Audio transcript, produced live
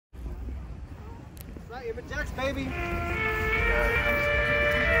right, Eva Jax, baby.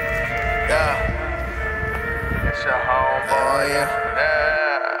 Yeah. It's your homeboy. Yeah.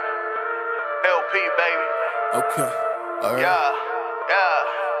 LP, baby. Okay. Alright.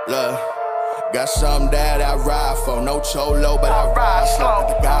 Yeah. Look. Got something that I ride for, no cholo, but I ride slow. Got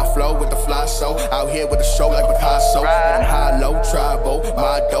the guy flow with the fly so out here with the show like Picasso. And I'm high low, tribal,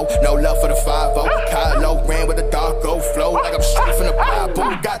 my dough, no love for the 5-0. Kylo ran with the dark gold flow like I'm straight from the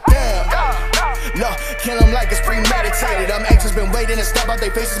Bible. Goddamn. Look, kill them like it's premeditated. I'm anxious, been waiting to step out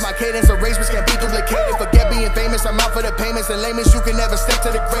their faces. My cadence arrangements can't be duplicated. Forget being famous, I'm out for the payments and lamest. You can never step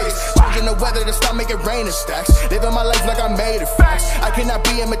to the greatest. Changing the weather to stop making rain in stacks. Living my life like I made it facts. I cannot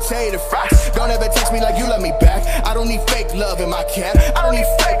be imitated facts. Don't ever text me like you love me back. I don't need fake love in my cap. I don't need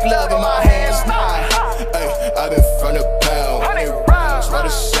fake love in my hands. Nah, hey, I've been from the pound. 100 rounds, what a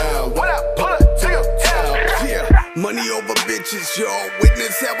sound. When I pull it to your town. Yeah, money over bitches, y'all.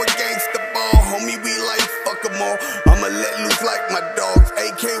 Witness how a gangsta ball. Homie, we like fuck 'em all. I'ma let loose like my dogs.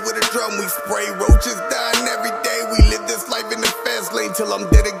 AK with a drum, we spray. Roaches dying every day. We live this life in the fast lane till I'm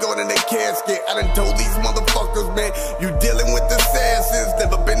dead and gone in a casket. I done told these motherfuckers, man, you dealing with the assassins.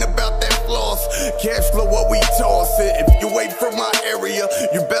 Never been about that floss. Cash flow what we toss it. If you ain't from my area,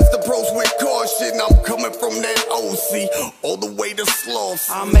 you best approach with caution. I'm coming from that OC all the way to Sloss.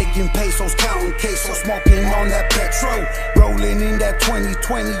 I'm making pesos, counting quesos, smoking on that petrol. Rolling in that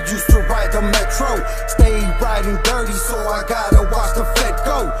 2020, used to ride the metro. Stay riding dirty, so I gotta watch the Fed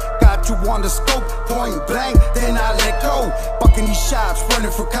go. Got you on the scope, point blank, then I let go. Bucking these shots,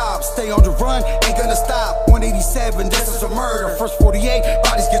 running for cops, stay on the run, ain't gonna stop. 187, this is a murder. First 48,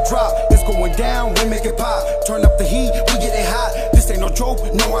 bodies get dropped. It's going down, we make it pop. Turn up the heat, we get it hot. This ain't no joke,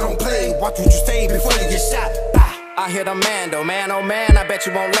 no I don't play. Watch what you say before you get shot. I hit a Mando, man, oh man, I bet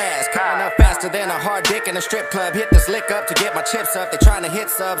you won't last. Coming up faster than a hard dick in a strip club. Hit this lick up to get my chips up. They trying to hit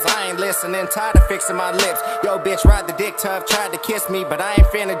subs, I ain't listening. Tired of fixing my lips. Yo, bitch, ride the dick tough. Tried to kiss me, but I ain't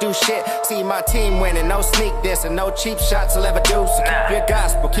finna do shit. See my team winning, no sneak diss and no cheap shots will ever do. So keep your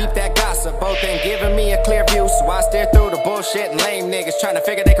gospel, keep that gossip. Both ain't giving me a clear view, so I steer through the bullshit and lame niggas trying to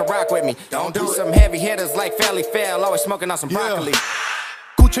figure they can rock with me. Don't do some heavy hitters like Felly Fell, always smoking on some broccoli.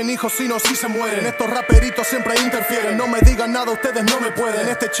 Escuchen hijos, si no, si se mueren. Estos raperitos siempre interfieren. No me digan nada, ustedes no me pueden.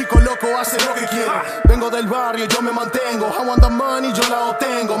 Este chico loco hace lo que quiere. Vengo del barrio, yo me mantengo. I want the money, yo la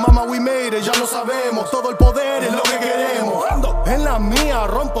obtengo. Mama, we made it, ya lo sabemos. Todo el poder es lo que queremos. Ando en la mía,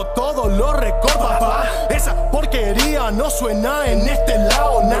 rompo todo, lo récords, papá. Esa porquería no suena en este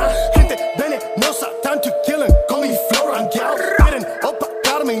lado, nah. Gente venenosa, time to kill em. Con mi flow rankeado. Quieren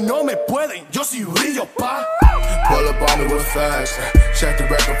opacarme y no me pueden. Yo sí brillo, pa. Pull up on me with facts, check the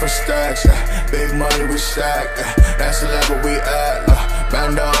record for stacks. Big money we stack, that's the level we at.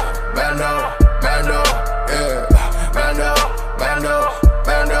 Bando, yeah.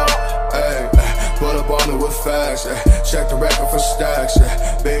 Bando, hey. Pull up on me with facts, check the record for stacks.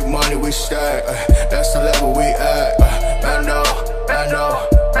 Big money we stack.